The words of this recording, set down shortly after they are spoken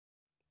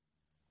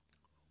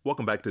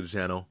Welcome back to the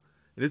channel.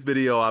 In this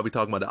video, I'll be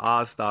talking about the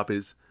odds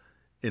stoppage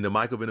in the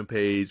Michael Venom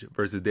Page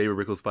versus David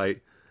Rickels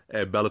fight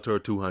at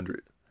Bellator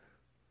 200.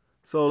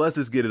 So let's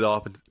just get it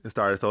off and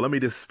start. So let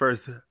me just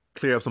first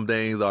clear up some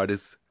things or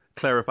just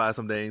clarify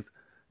some things.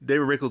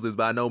 David Rickels is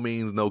by no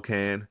means no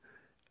can.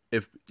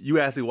 If you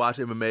actually watch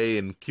MMA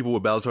and keep up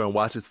with Bellator and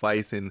watch his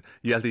fights and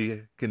you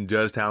actually can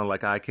judge talent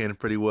like I can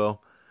pretty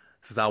well,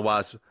 since I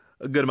watch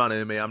a good amount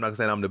of MMA, I'm not gonna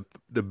say I'm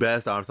the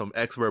best or some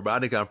expert, but I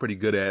think I'm pretty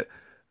good at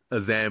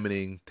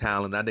examining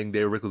talent. I think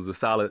David Rickels is a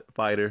solid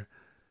fighter.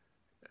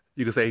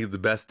 You could say he's the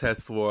best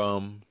test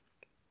for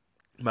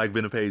Mike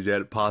Venom Page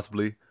yet,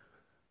 possibly.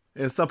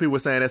 And some people were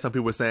saying that, some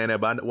people were saying that,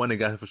 but one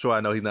thing for sure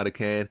I know he's not a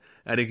can.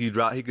 I think he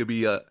could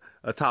be a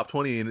top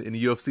 20 in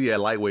the UFC at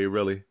lightweight,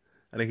 really.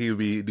 I think he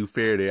would do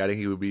fair there. I think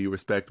he would be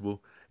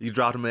respectable. You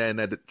dropped him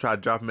try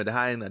to drop him at the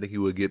high end, I think he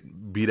would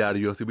get beat out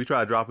of UFC. We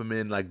try to drop him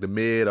in like the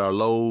mid or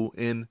low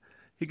end,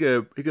 he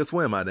could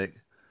swim, I think.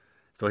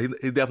 So he's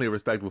definitely a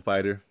respectable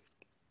fighter.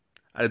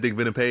 I think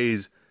Venom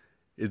Page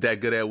is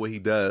that good at what he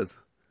does.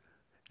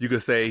 You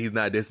could say he's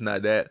not this,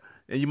 not that,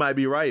 and you might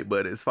be right.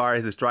 But as far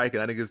as his striking,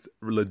 I think it's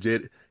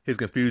legit. His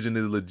confusion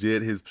is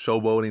legit. His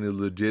showboating is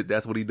legit.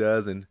 That's what he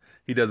does, and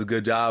he does a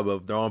good job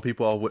of throwing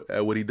people off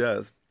at what he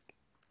does.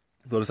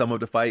 So to sum up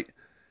the fight,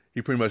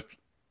 he pretty much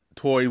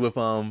toyed with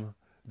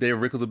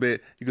David Rickels a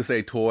bit. You could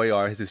say toy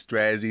or his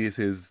strategy, is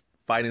his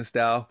fighting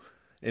style,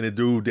 and it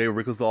threw David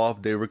Rickels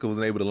off. David Rickels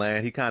wasn't able to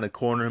land. He kind of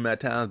cornered him at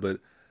times,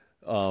 but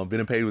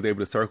Venom Page was able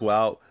to circle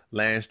out,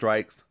 land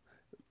strikes,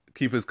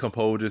 keep his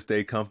composure,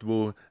 stay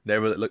comfortable.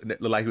 Never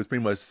looked like he was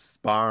pretty much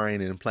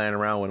sparring and playing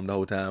around with him the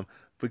whole time.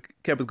 But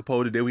kept his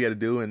composure, did what he had to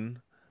do,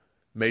 and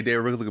made David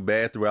Rickels look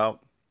bad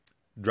throughout.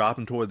 Dropped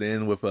him towards the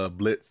end with a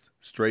blitz,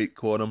 straight,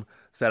 caught him,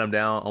 sat him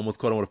down, almost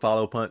caught him with a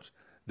follow punch.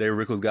 David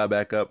Rickels got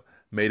back up,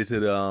 made it to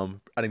the,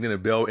 I think then the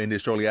bell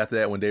ended shortly after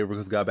that when David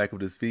Rickels got back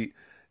with his feet.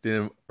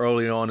 Then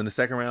early on in the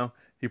second round,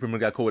 he pretty much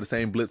got caught with the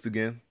same blitz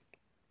again.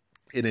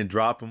 It didn't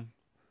drop him,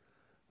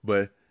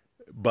 but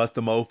bust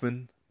him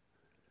open.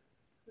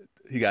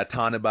 He got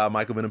taunted by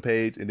Michael Venom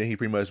Page, and then he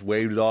pretty much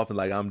waved it off and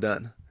like, I'm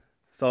done.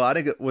 So I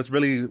think what's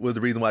really was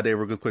the reason why David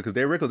Rickels quit, because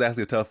David Rickels is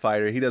actually a tough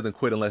fighter. He doesn't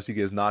quit unless he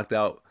gets knocked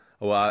out.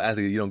 Well,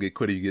 actually, you don't get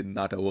quit if you get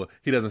knocked out. Well,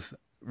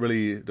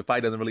 the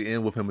fight doesn't really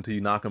end with him until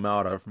you knock him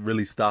out or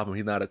really stop him.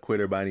 He's not a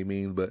quitter by any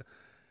means, but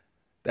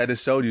that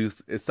just showed you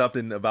it's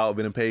something about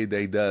Venom Page that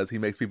he does. He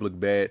makes people look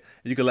bad.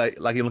 You could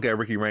like you look at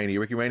Ricky Rainey.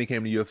 Ricky Rainey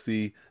came to the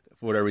UFC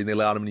for whatever reason. They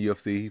allowed him in the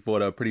UFC. He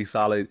fought a pretty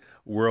solid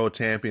world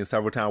champion,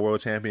 several-time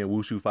world champion,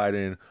 wushu fighter,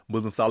 and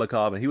Muslim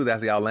Salikov, and he was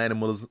actually outlanding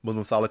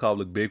Muslim Salikov.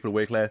 Looked big for the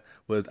weight class.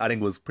 I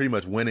think was pretty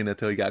much winning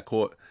until he got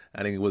caught.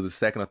 I think it was the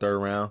second or third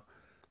round.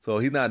 So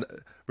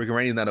Ricky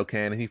Rainey's not no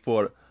can. And he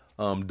fought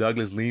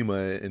Douglas Lima,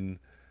 and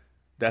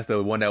that's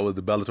the one that was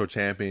the Bellator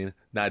champion,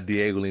 not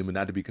Diego Lima,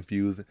 not to be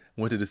confused.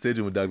 Went to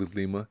decision with Douglas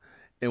Lima.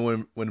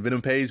 And when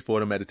Venom Page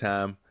fought him at the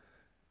time,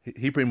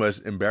 he pretty much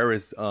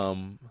embarrassed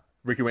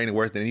Ricky Rainey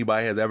worse than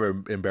anybody has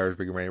ever embarrassed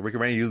Ricky Rainey. Ricky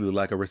Rainey usually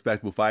like a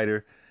respectable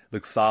fighter,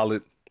 looks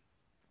solid,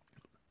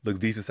 looks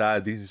decent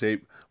size, decent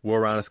shape,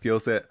 well-rounded skill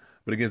set.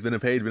 But against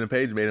Venom Page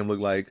made him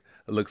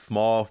look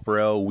small,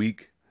 frail,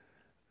 weak,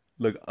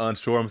 look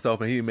unsure of himself,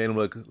 and he made him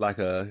look like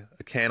a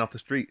can off the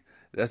street.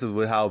 That's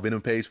how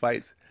Venom Page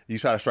fights. You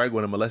try to strike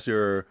with him, unless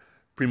you're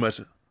pretty much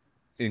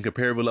in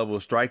comparable level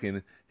of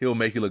striking, he'll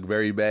make you look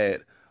very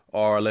bad.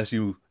 Or unless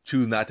you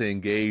choose not to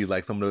engage,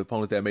 like some of the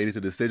opponents that made it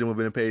to the decision with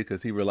Venom Page,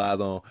 because he relies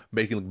on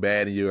making you look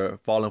bad and you're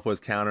falling for his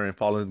counter and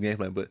following his game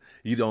plan. But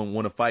you don't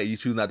want to fight. You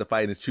choose not to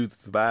fight and choose to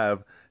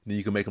survive, then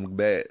you can make him look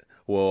bad.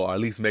 Or at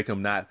least make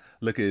him not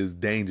look as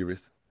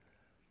dangerous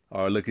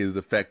or look as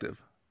effective.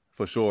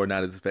 For sure,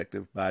 not as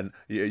effective.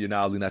 You're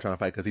not only not trying to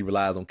fight because he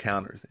relies on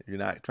counters. You're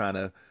not trying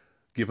to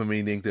give him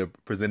anything to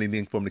present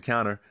anything for him to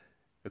counter.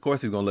 Of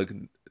course, he's going to look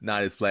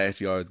not as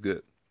flashy or as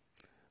good.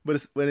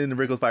 But in the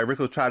Rickels fight,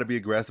 Rickels tried to be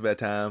aggressive at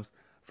times.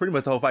 Pretty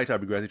much the whole fight tried to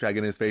be aggressive. He tried to get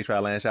in his face, tried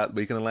to land shots, but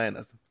he couldn't land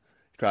us.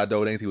 He tried to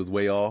throw things, he was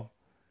way off.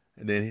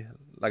 And then,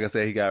 like I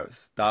said, he got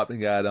stopped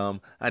and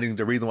I think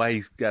the reason why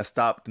he got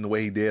stopped in the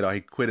way he did, or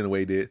he quit in the way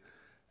he did,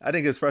 I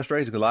think it's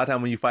frustration, because a lot of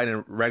times when you're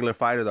fighting regular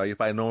fighters or you're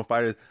fighting normal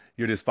fighters,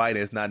 you're just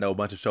fighting. It's not no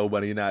bunch of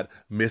showboating. You're not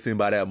missing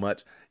by that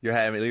much. You're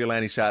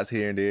landing shots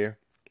here and there.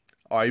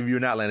 Or if you're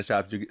not landing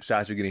shots,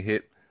 you're getting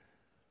hit.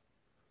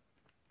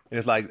 And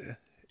it's like,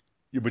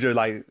 you're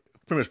like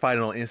pretty much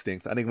fighting on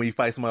instincts. I think when you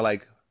fight somebody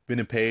like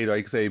Venom Page, or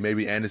you could say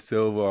maybe Anderson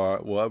Silva,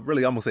 or, well,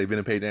 really, I'm going to say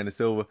Venom Page and Anderson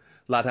Silva,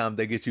 a lot of times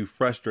they get you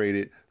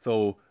frustrated.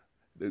 So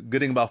the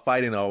good thing about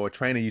fighting or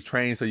training, you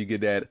train so you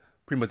get that,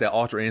 pretty much that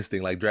ultra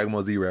instinct, like Dragon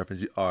Ball Z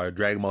reference or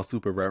Dragon Ball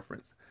Super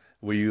reference,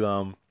 where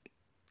you,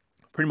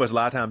 pretty much a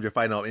lot of times you're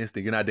fighting off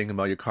instinct. You're not thinking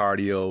about your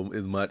cardio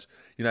as much.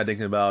 You're not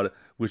thinking about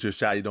which your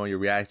shot you're doing, your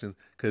reactions,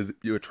 because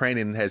your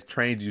training has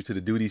trained you to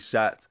do these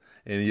shots,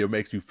 and it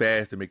makes you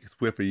faster, make you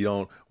swifter. You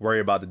don't worry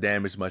about the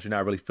damage much. You're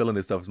not really feeling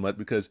this stuff as much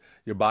because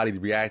your body's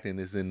reacting.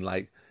 It's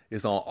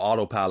on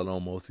autopilot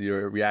almost.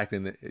 Your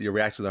reactions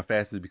are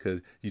faster because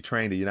you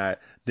trained it. You're not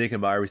thinking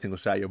about every single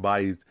shot. Your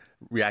body's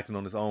reacting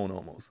on its own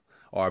almost.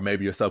 or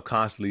maybe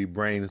your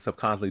brain is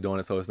subconsciously doing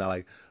it. So it's not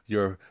like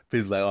you're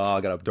physically like, oh,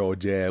 I gotta throw a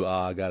jab, oh,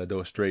 I gotta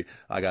throw a straight,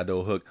 I gotta throw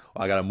a hook,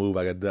 oh, I gotta move,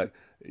 I gotta duck.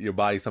 Your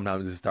body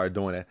sometimes just starts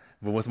doing that.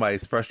 But when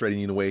somebody's frustrating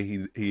you in the way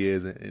he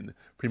is, and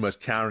pretty much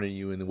countering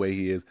you in the way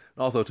he is,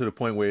 and also to the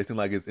point where it seems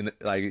like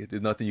like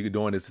there's nothing you can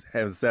do in this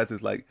having success,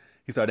 it's like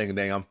he started thinking,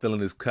 dang, I'm feeling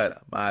this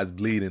cut, my eyes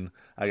bleeding,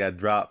 I got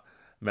dropped.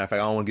 Matter of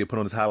fact, I don't want to get put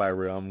on this highlight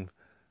reel. I'm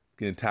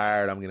getting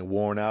tired, I'm getting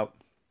worn out,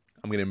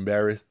 I'm getting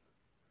embarrassed.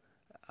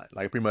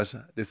 Like pretty much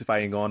this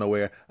fight ain't going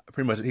nowhere.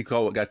 Pretty much he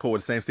got caught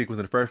with the same sequence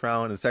in the first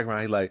round. In the second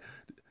round, he's like,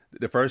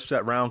 the first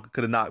round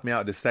could have knocked me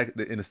out. The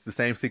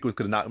same sequence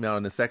could have knocked me out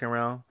in the second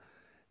round.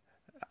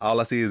 All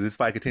I see is this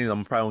fight continues.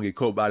 I'm probably gonna get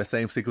caught by the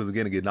same sequence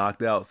again and get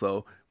knocked out.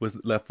 So what's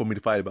left for me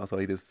to fight about? So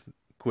he just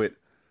quit.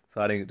 So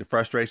I think the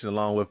frustration,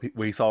 along with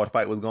where he saw the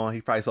fight was going,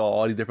 he probably saw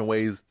all these different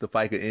ways the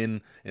fight could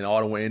end, and all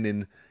of them were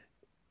ending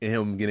in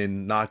him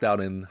getting knocked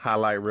out in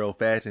highlight reel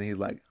fashion. He's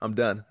like, I'm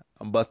done.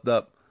 I'm busted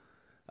up.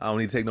 I don't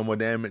need to take no more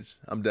damage.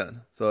 I'm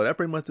done. So that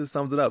pretty much just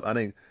sums it up. I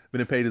think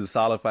Venom Page is a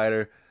solid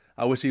fighter.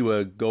 I wish he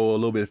would go a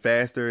little bit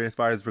faster as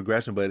far as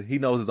progression, but he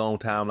knows his own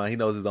timeline. He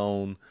knows his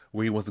own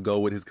where he wants to go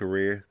with his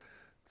career.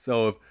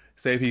 So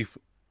say if he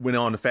went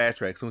on the fast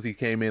track, as soon as he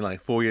came in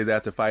like 4 years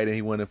after fighting,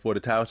 he went in for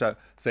the title shot,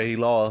 say he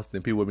lost,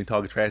 then people would be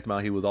talking trash about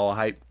him. He was all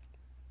hype.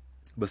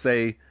 But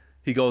say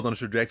he goes on the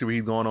trajectory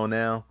he's going on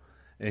now,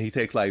 and he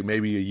takes like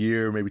maybe a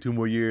year, maybe 2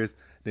 more years,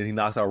 then he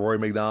knocks out Rory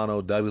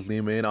McDonald, Douglas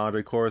Lima, and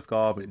Andre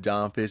Koreskov, and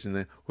John Fish, and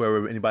then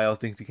whoever anybody else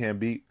thinks he can't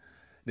beat.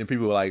 Then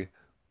people were like,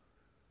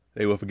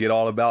 they will forget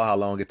all about how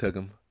long it took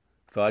him.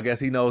 So I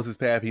guess he knows his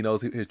path. He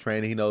knows his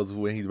training. He knows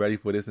when he's ready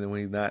for this and when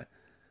he's not.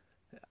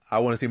 I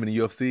want to see him in the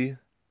UFC.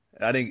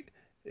 I think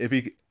if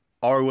he,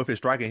 or with his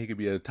striking, he could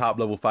be a top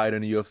level fighter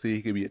in the UFC.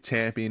 He could be a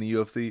champion in the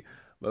UFC.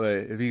 But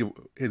if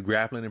his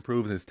grappling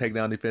improves, his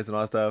takedown defense and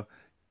all that stuff,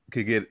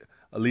 could get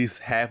at least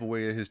half of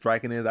where his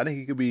striking is, I think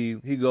he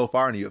could go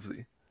far in the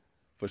UFC.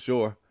 For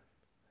sure.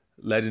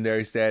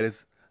 Legendary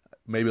status,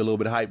 maybe a little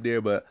bit of hype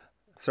there, but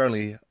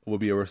certainly will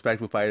be a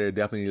respectful fighter,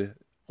 definitely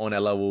on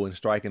that level in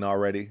striking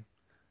already.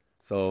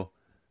 So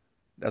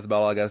that's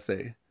about all I got to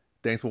say.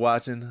 Thanks for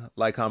watching.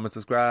 Like, comment,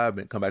 subscribe,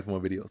 and come back for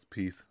more videos.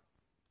 Peace.